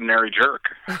everyday, ordinary jerk.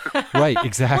 Right,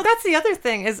 exactly. Well, that's the other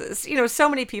thing is, so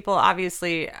many people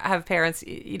obviously have parents,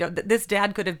 this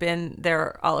dad could have been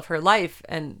there all of her life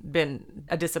and been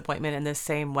a disappointment in this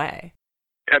same way.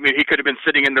 He could have been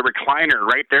sitting in the recliner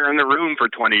right there in the room for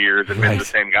 20 years and been the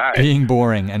same guy. Being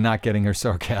boring and not getting her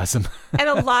sarcasm. And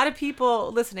a lot of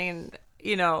people listening,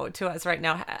 to us right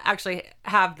now actually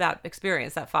have that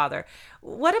experience, that father.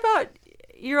 What about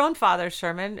your own father,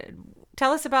 Sherman?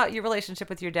 Tell us about your relationship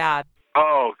with your dad.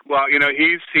 Oh, well,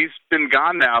 he's been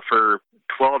gone now for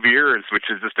 12 years, which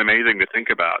is just amazing to think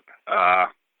about.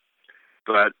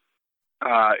 But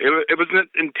it was an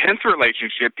intense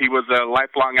relationship. He was a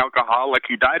lifelong alcoholic.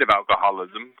 He died of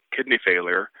alcoholism, kidney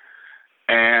failure.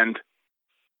 And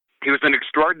he was an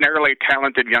extraordinarily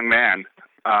talented young man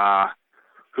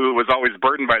who was always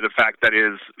burdened by the fact that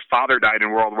his father died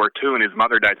in World War II and his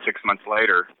mother died 6 months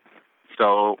later.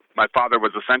 So my father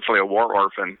was essentially a war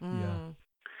orphan. Yeah.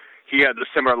 He had a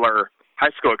similar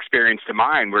high school experience to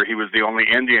mine, where he was the only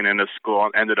Indian in his school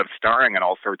and ended up starring in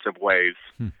all sorts of ways.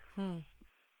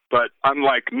 But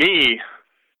unlike me,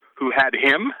 who had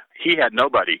him, he had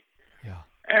nobody. Yeah.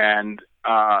 And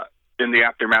in the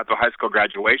aftermath of high school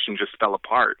graduation, just fell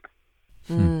apart.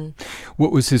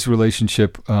 What was his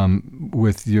relationship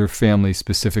with your family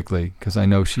specifically? Because I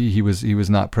know he was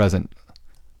not present.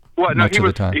 Well, no, much of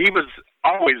the time. He was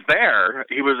always there.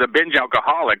 He was a binge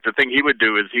alcoholic. The thing he would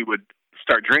do is he would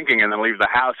start drinking and then leave the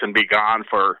house and be gone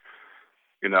for,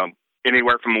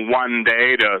 anywhere from 1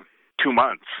 day to 2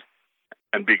 months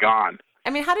and be gone. I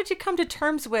mean, how did you come to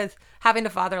terms with having a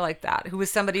father like that, who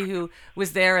was somebody who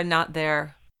was there and not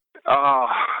there? I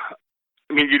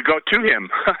mean, you'd go to him.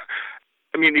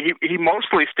 I mean, he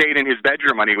mostly stayed in his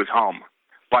bedroom when he was home,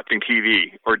 watching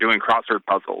TV or doing crossword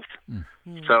puzzles.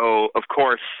 So, of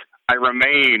course, I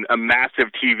remain a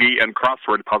massive TV and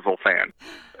crossword puzzle fan.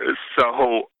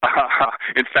 So,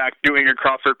 in fact, doing a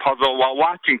crossword puzzle while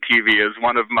watching TV is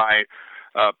one of my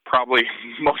probably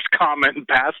most common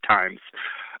pastimes.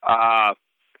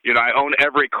 You know, I own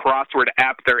every crossword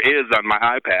app there is on my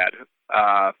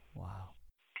iPad. Wow.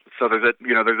 So there's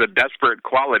a desperate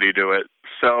quality to it.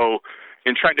 So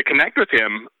in trying to connect with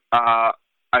him, I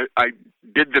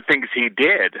did the things he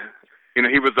did. You know,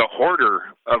 he was a hoarder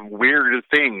of weird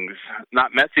things,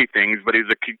 not messy things, but he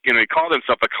called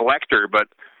himself a collector, but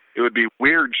it would be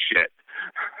weird shit.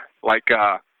 Like,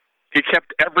 he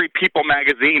kept every People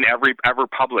magazine ever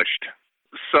published.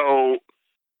 So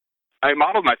I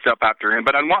modeled myself after him.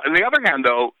 But on the other hand,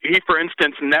 though, he, for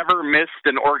instance, never missed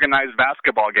an organized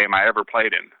basketball game I ever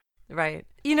played in. Right.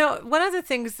 You know, one of the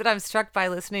things that I'm struck by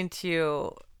listening to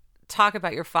you talk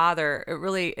about your father,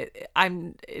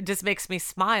 it just makes me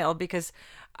smile, because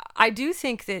I do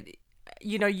think that,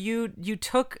 you know, you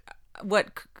took what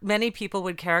many people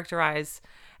would characterize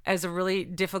as a really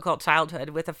difficult childhood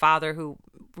with a father who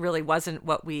really wasn't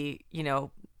what we, you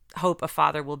know, hope a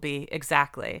father will be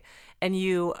exactly. And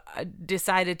you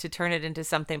decided to turn it into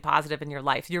something positive in your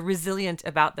life. You're resilient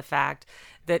about the fact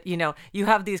that, you know, you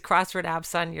have these crossword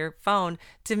apps on your phone.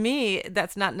 To me,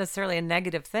 that's not necessarily a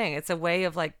negative thing. It's a way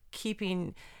of like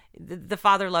keeping the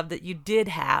father love that you did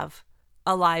have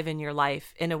alive in your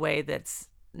life in a way that's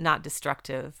not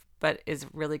destructive, but is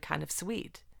really kind of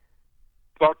sweet.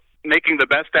 Well, making the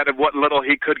best out of what little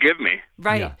he could give me.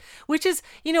 Right. Yeah. Which is,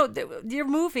 you know, the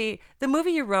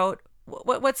movie you wrote,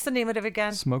 what's the name of it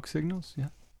again? Smoke Signals? Yeah.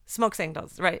 Smoke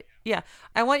Signals, right. Yeah.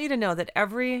 I want you to know that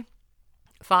every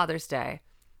Father's Day,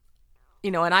 you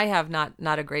know, and I have not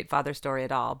a great father story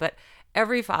at all, but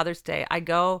every Father's Day I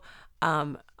go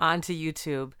onto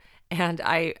YouTube and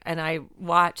I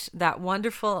watch that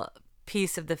wonderful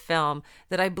piece of the film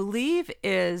that I believe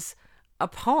is a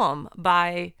poem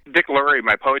by Dick Lurie,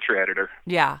 my poetry editor.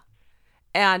 Yeah.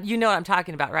 And you know what I'm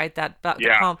talking about, right? The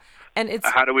poem. And it's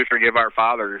How Do We Forgive Our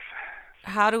Fathers?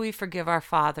 How do we forgive our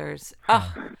fathers?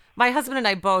 Oh, my husband and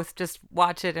I both just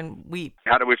watch it and weep.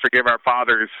 How do we forgive our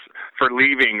fathers for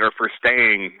leaving or for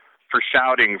staying, for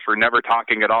shouting, for never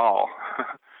talking at all?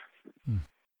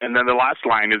 And then the last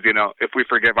line is, you know, if we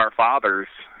forgive our fathers,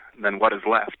 then what is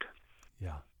left?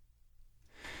 Yeah.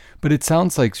 But it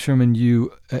sounds like, Sherman,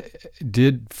 you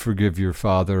did forgive your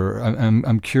father.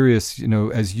 I'm curious, you know,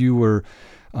 as you were,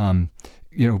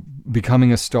 you know,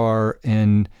 becoming a star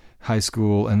in high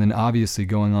school and then obviously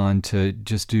going on to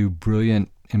just do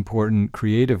brilliant, important,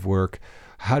 creative work,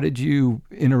 how did you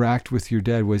interact with your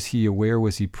dad? Was he aware?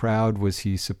 Was he proud? Was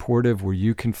he supportive? Were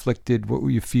you conflicted? What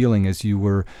were you feeling as you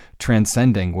were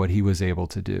transcending what he was able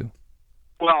to do?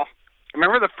 Well, I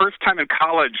remember the first time in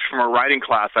college from a writing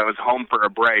class, I was home for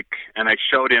a break, and I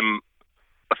showed him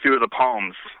a few of the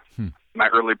poems, my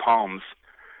early poems.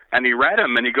 And he read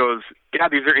them, and he goes, yeah,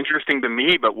 these are interesting to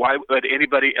me, but why would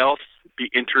anybody else be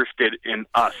interested in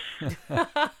us?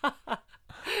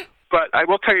 But I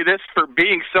will tell you this, for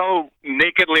being so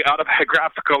nakedly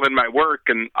autobiographical in my work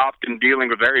and often dealing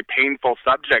with very painful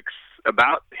subjects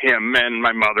about him and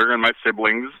my mother and my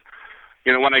siblings,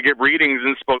 you know, when I give readings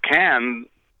in Spokane,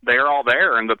 they're all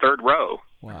there in the third row.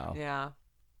 Wow. Yeah.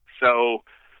 So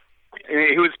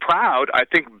he was proud, I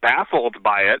think baffled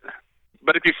by it.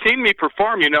 But if you've seen me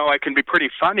perform, you know I can be pretty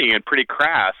funny and pretty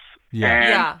crass. Yeah.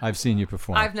 Yeah. I've seen you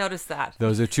perform. I've noticed that.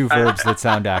 Those are two verbs that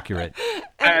sound accurate.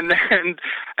 And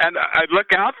I'd look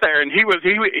out there, and he was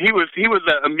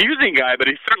an amusing guy, but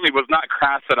he certainly was not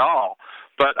crass at all.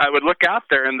 But I would look out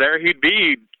there, and there he'd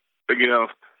be, you know,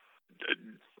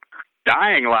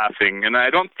 dying laughing. And I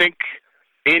don't think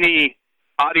any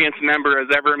audience member has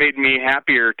ever made me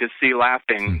happier to see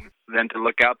laughing than to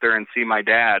look out there and see my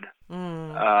dad.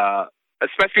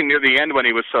 Especially near the end when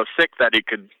he was so sick that he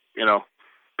could, you know,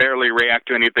 barely react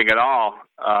to anything at all.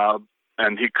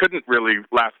 And he couldn't really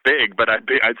laugh big, but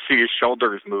I'd see his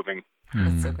shoulders moving.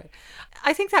 That's so great.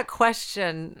 I think that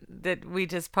question that we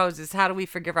just posed is, how do we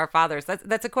forgive our fathers?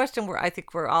 That's a question where I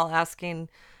think we're all asking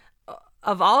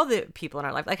of all the people in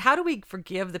our life. Like, how do we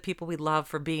forgive the people we love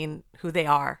for being who they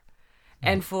are?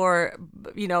 And for,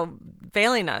 you know,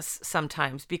 failing us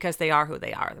sometimes because they are who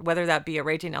they are, whether that be a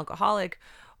raging alcoholic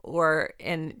or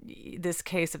in this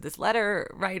case of this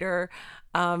letter writer,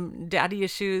 daddy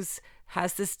issues,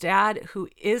 has this dad who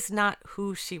is not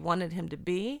who she wanted him to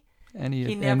be. And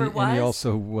he never was. And he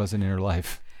also wasn't in her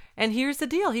life. And here's the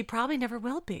deal. He probably never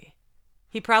will be.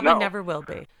 He probably never will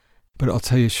be. But I'll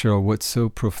tell you, Cheryl, what's so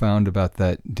profound about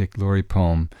that Dick Lorry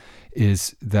poem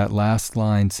is that last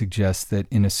line suggests that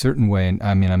in a certain way, and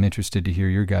I mean, I'm interested to hear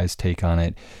your guys' take on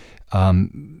it,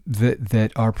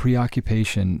 that our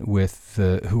preoccupation with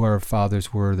who our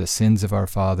fathers were, the sins of our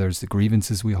fathers, the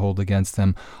grievances we hold against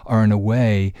them, are in a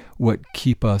way what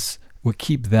keep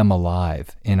them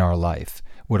alive in our life,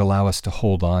 would allow us to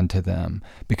hold on to them.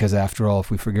 Because after all,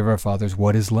 if we forgive our fathers,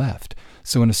 what is left?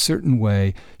 So in a certain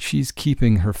way, she's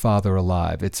keeping her father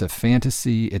alive. It's a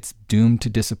fantasy. It's doomed to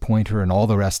disappoint her and all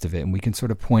the rest of it. And we can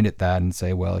sort of point at that and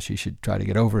say, well, she should try to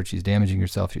get over it. She's damaging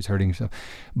herself. She's hurting herself.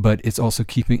 But it's also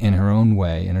keeping in her own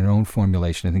way, in her own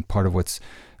formulation. I think part of what's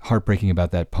heartbreaking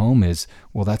about that poem is,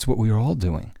 well, that's what we are all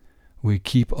doing. We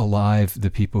keep alive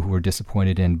the people who we're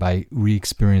disappointed in by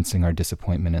re-experiencing our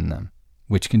disappointment in them,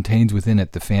 which contains within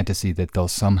it the fantasy that they'll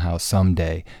somehow,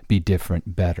 someday be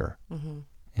different, better. Mm-hmm.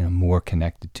 More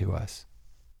connected to us.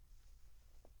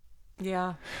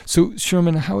 Yeah. So,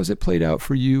 Sherman, how has it played out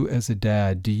for you as a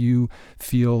dad? Do you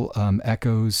feel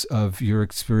echoes of your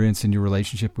experience in your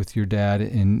relationship with your dad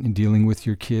in dealing with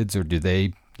your kids, or do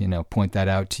they, point that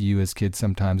out to you as kids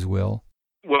sometimes will?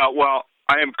 Well,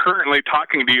 I am currently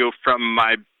talking to you from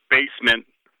my basement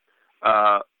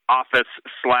office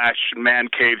 / man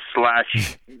cave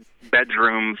 /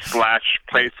 bedroom /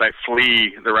 place I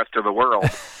flee the rest of the world.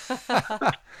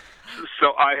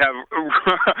 So I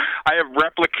have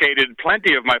replicated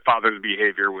plenty of my father's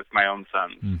behavior with my own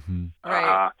sons. Mm-hmm.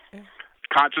 Right.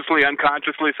 Consciously,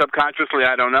 unconsciously, subconsciously,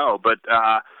 I don't know, but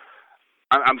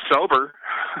I'm sober.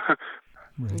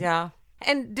 Right. Yeah.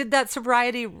 And did that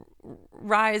sobriety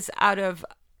rise out of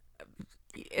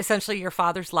essentially your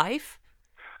father's life?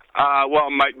 Well,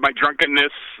 my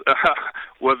drunkenness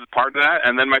was part of that,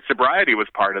 and then my sobriety was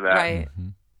part of that. Right. Mm-hmm.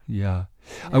 Yeah.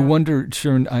 I wonder,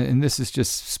 Sharon, and this is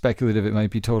just speculative, it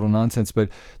might be total nonsense, but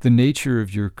the nature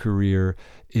of your career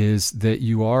is that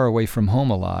you are away from home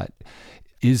a lot.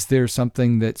 Is there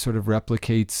something that sort of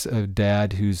replicates a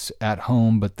dad who's at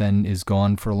home but then is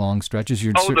gone for long stretches?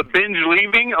 The binge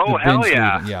leaving? Oh, hell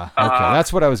yeah. Leaving. Yeah, okay,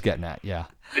 that's what I was getting at, yeah.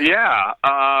 Yeah,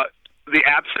 the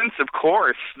absence, of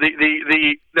course,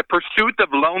 the pursuit of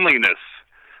loneliness.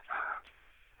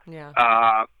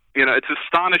 Yeah. It's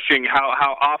astonishing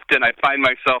how often I find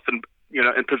myself in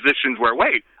positions where,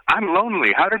 wait, I'm lonely.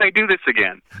 How did I do this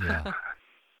again? Yeah.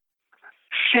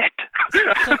 Shit.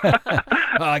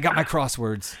 I got my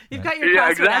crosswords. You've got your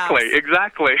crossword apps.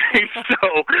 Exactly.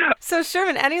 So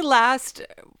Sherman, any last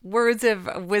words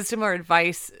of wisdom or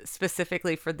advice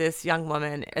specifically for this young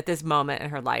woman at this moment in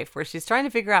her life where she's trying to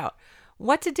figure out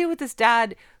what to do with this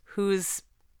dad who's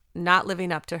not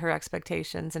living up to her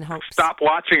expectations and hopes? Stop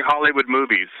watching Hollywood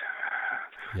movies.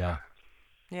 Yeah.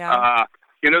 Yeah.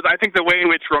 I think the way in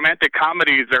which romantic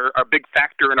comedies are a big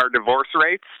factor in our divorce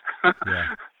rates.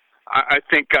 Yeah. I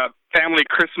think family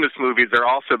Christmas movies are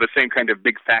also the same kind of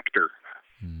big factor.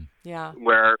 Yeah.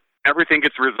 Where everything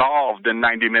gets resolved in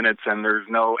 90 minutes and there's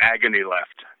no agony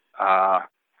left. I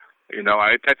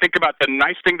think about the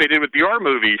nice thing they did with your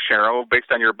movie, Cheryl,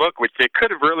 based on your book, which they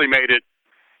could have really made it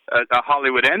a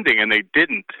Hollywood ending, and they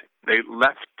didn't. They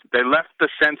left the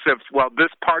sense of, well,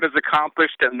 this part is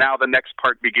accomplished and now the next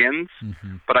part begins,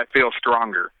 but I feel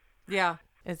stronger. Yeah.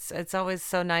 It's always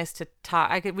so nice to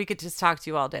talk. We could just talk to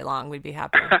you all day long. We'd be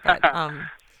happy. But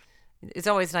it's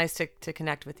always nice to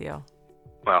connect with you.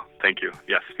 Well, thank you.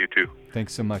 Yes, you too.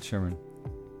 Thanks so much, Sherman.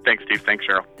 Thanks, Steve. Thanks,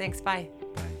 Cheryl. Thanks. Bye.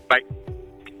 Bye.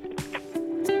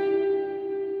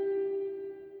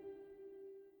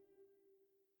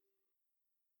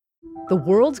 The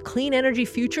world's clean energy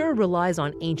future relies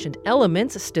on ancient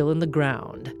elements still in the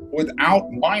ground.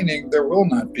 Without mining, there will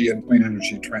not be a clean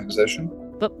energy transition.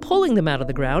 But pulling them out of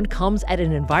the ground comes at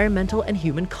an environmental and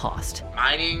human cost.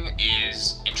 Mining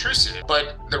is intrusive,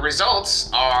 but the results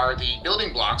are the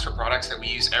building blocks for products that we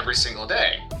use every single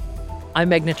day. I'm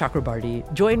Meghna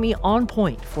Chakrabarty. Join me on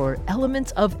Point for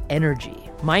Elements of Energy,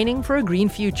 Mining for a Green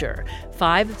Future.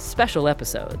 5 special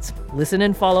episodes. Listen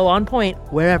and follow On Point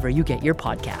wherever you get your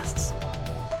podcasts.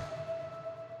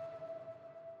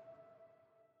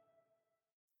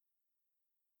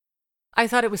 I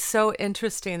thought it was so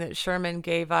interesting that Sherman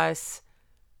gave us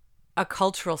a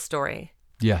cultural story.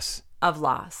 Yes. Of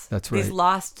loss. That's right. These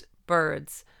lost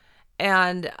birds.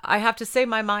 And I have to say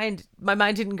my mind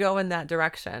didn't go in that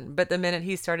direction. But the minute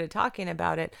he started talking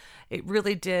about it, it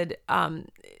really did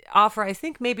offer, I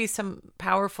think, maybe some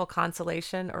powerful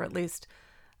consolation or at least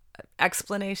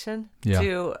explanation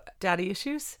to daddy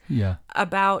issues. Yeah.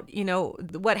 About,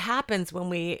 what happens when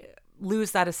we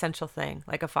lose that essential thing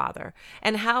like a father,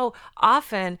 and how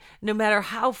often, no matter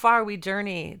how far we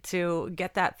journey to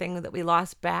get that thing that we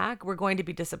lost back, we're going to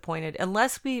be disappointed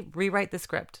unless we rewrite the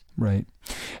script. Right.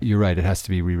 You're right. It has to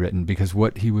be rewritten, because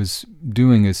what he was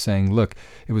doing is saying, look,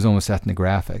 it was almost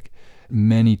ethnographic.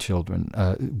 Many children,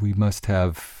 we must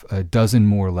have a dozen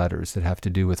more letters that have to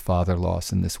do with father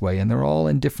loss in this way, and they're all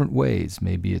in different ways.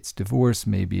 Maybe it's divorce,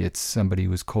 maybe it's somebody who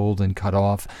was cold and cut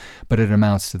off, but it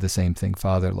amounts to the same thing,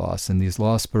 father loss. And these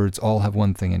lost birds all have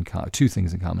one thing in common, two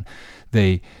things in common.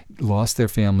 They lost their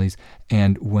families,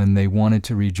 and when they wanted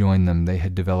to rejoin them, they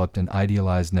had developed an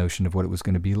idealized notion of what it was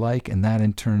going to be like, and that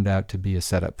turned out to be a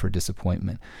setup for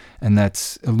disappointment. And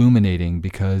that's illuminating,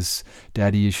 because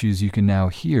Daddy Issues, you can now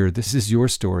hear, this is your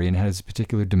story, and it has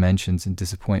particular dimensions and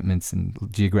disappointments and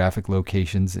geographic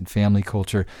locations and family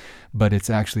culture, but it's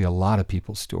actually a lot of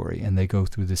people's story, and they go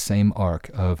through the same arc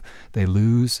of they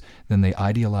lose, then they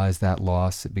idealize that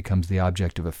loss, it becomes the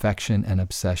object of affection and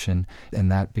obsession,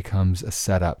 and that becomes a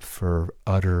setup for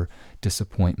utter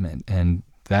disappointment. And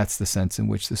that's the sense in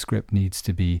which the script needs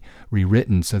to be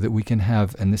rewritten, so that we can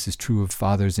have, and this is true of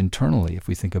fathers internally, if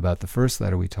we think about the first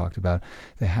letter we talked about,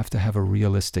 they have to have a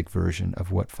realistic version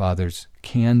of what fathers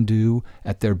can do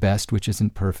at their best, which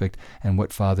isn't perfect, and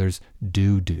what fathers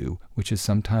do, which is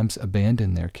sometimes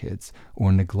abandon their kids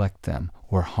or neglect them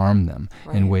or harm them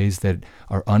in ways that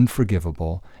are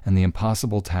unforgivable. And the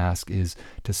impossible task is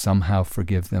to somehow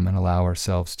forgive them and allow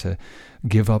ourselves to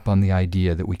give up on the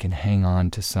idea that we can hang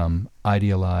on to some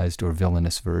idealized or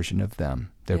villainous version of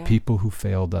them. They're people who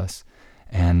failed us,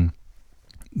 and,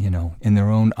 in their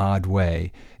own odd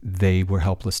way, they were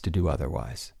helpless to do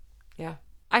otherwise. Yeah.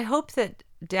 I hope that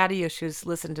Daddy Issues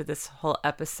listen to this whole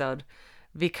episode,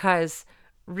 because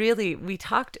really we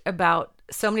talked about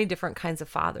so many different kinds of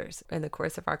fathers in the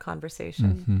course of our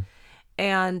conversation. Mm-hmm.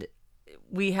 And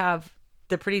we have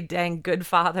the pretty dang good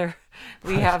father.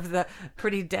 We have the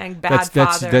pretty dang bad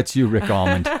father. That's you, Rick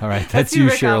Almond. All right, that's you,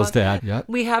 Cheryl's dad. Yep.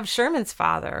 We have Sherman's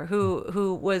father,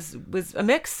 who was a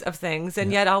mix of things,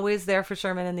 and yet always there for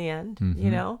Sherman in the end.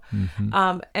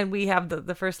 Mm-hmm. And we have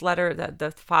the first letter, that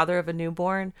the father of a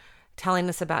newborn, telling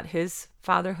us about his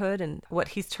fatherhood and what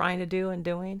he's trying to do and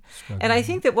doing. And I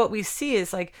think that what we see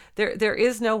is like there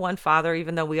is no one father,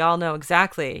 even though we all know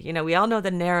exactly, we all know the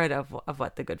narrative of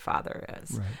what the good father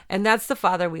is. Right. And that's the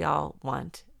father we all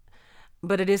want.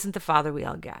 But it isn't the father we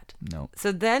all get. No.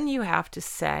 So then you have to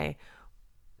say,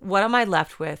 what am I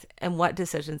left with, and what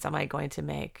decisions am I going to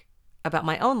make about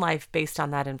my own life based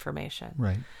on that information?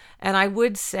 Right. And I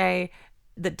would say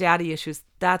that Daddy Issues,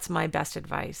 that's my best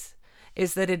advice,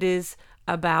 is that it is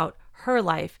about her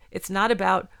life. It's not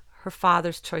about her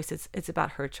father's choices. It's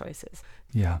about her choices.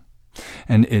 Yeah.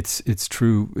 And it's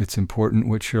true. It's important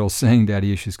what Cheryl's saying,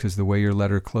 Daddy Issues, because the way your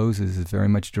letter closes is very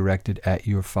much directed at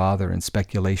your father and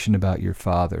speculation about your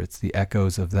father. It's the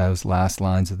echoes of those last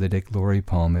lines of the Dick Laurie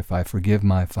poem, if I forgive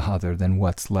my father, then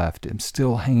what's left? I'm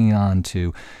still hanging on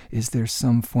to, is there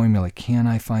some formula? Can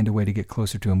I find a way to get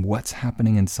closer to him? What's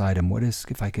happening inside him? What is,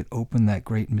 if I could open that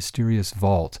great mysterious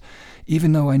vault,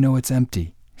 even though I know it's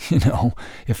empty,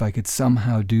 if I could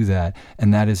somehow do that.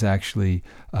 And that is actually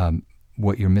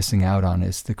what you're missing out on,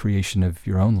 is the creation of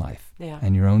your own life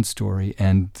and your own story,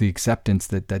 and the acceptance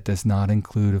that that does not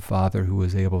include a father who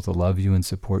was able to love you and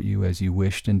support you as you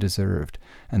wished and deserved.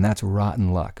 And that's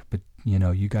rotten luck. But,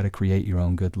 you got to create your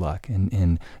own good luck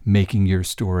in making your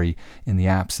story, in the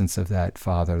absence of that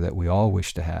father that we all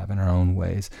wish to have in our own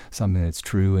ways, something that's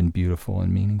true and beautiful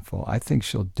and meaningful. I think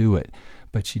she'll do it,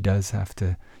 but you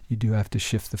do have to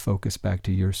shift the focus back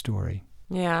to your story.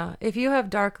 Yeah. If you have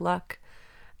dark luck,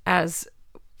 as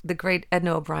the great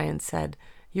Edna O'Brien said,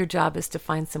 your job is to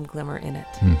find some glimmer in it.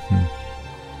 Mm-hmm.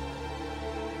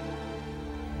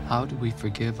 How do we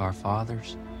forgive our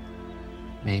fathers?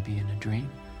 Maybe in a dream.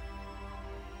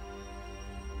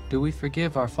 Do we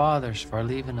forgive our fathers for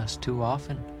leaving us too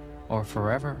often or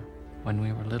forever when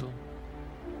we were little?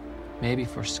 Maybe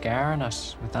for scaring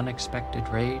us with unexpected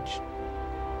rage,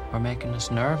 or making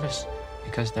us nervous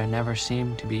because there never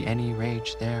seemed to be any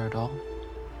rage there at all?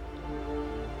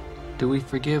 Do we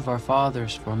forgive our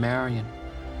fathers for marrying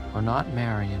or not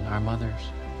marrying our mothers?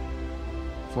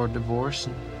 For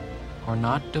divorcing or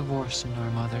not divorcing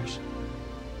our mothers?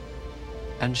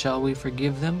 And shall we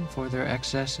forgive them for their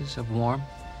excesses of warmth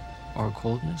or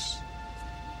coldness?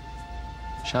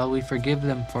 Shall we forgive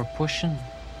them for pushing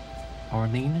or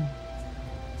leaning?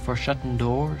 For shutting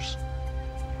doors?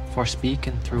 For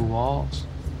speaking through walls?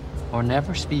 Or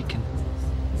never speaking?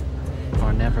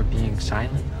 Or never being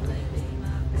silent?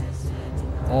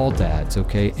 all dads,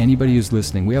 okay? Anybody who's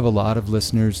listening. We have a lot of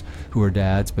listeners who are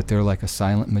dads, but they're like a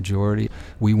silent majority.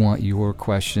 We want your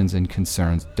questions and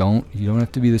concerns. You don't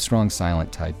have to be the strong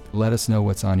silent type. Let us know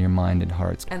what's on your mind and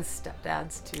hearts. And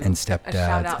stepdads too. And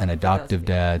stepdads and adoptive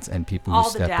dads and people who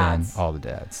step in. All the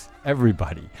dads.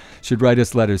 Everybody should write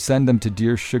us letters. Send them to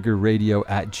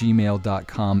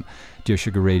dearsugarradio@gmail.com. Dear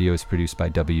Sugar Radio is produced by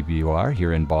WBUR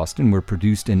here in Boston. We're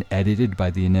produced and edited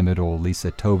by the inimitable Lisa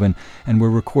Tobin, and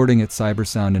we're recording at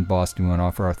Cybersound in Boston. We want to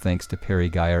offer our thanks to Perry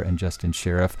Geyer and Justin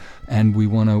Sheriff, and we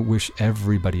want to wish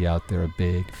everybody out there a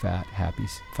big, fat, happy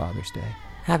Father's Day.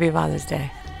 Happy Father's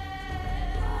Day.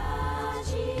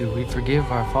 Do we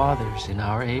forgive our fathers in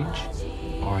our age,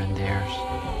 or in theirs,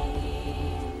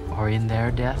 or in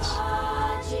their deaths,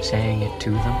 saying it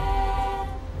to them,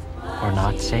 or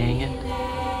not saying it?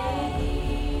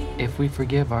 If we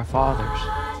forgive our fathers,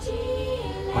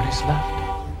 what is left?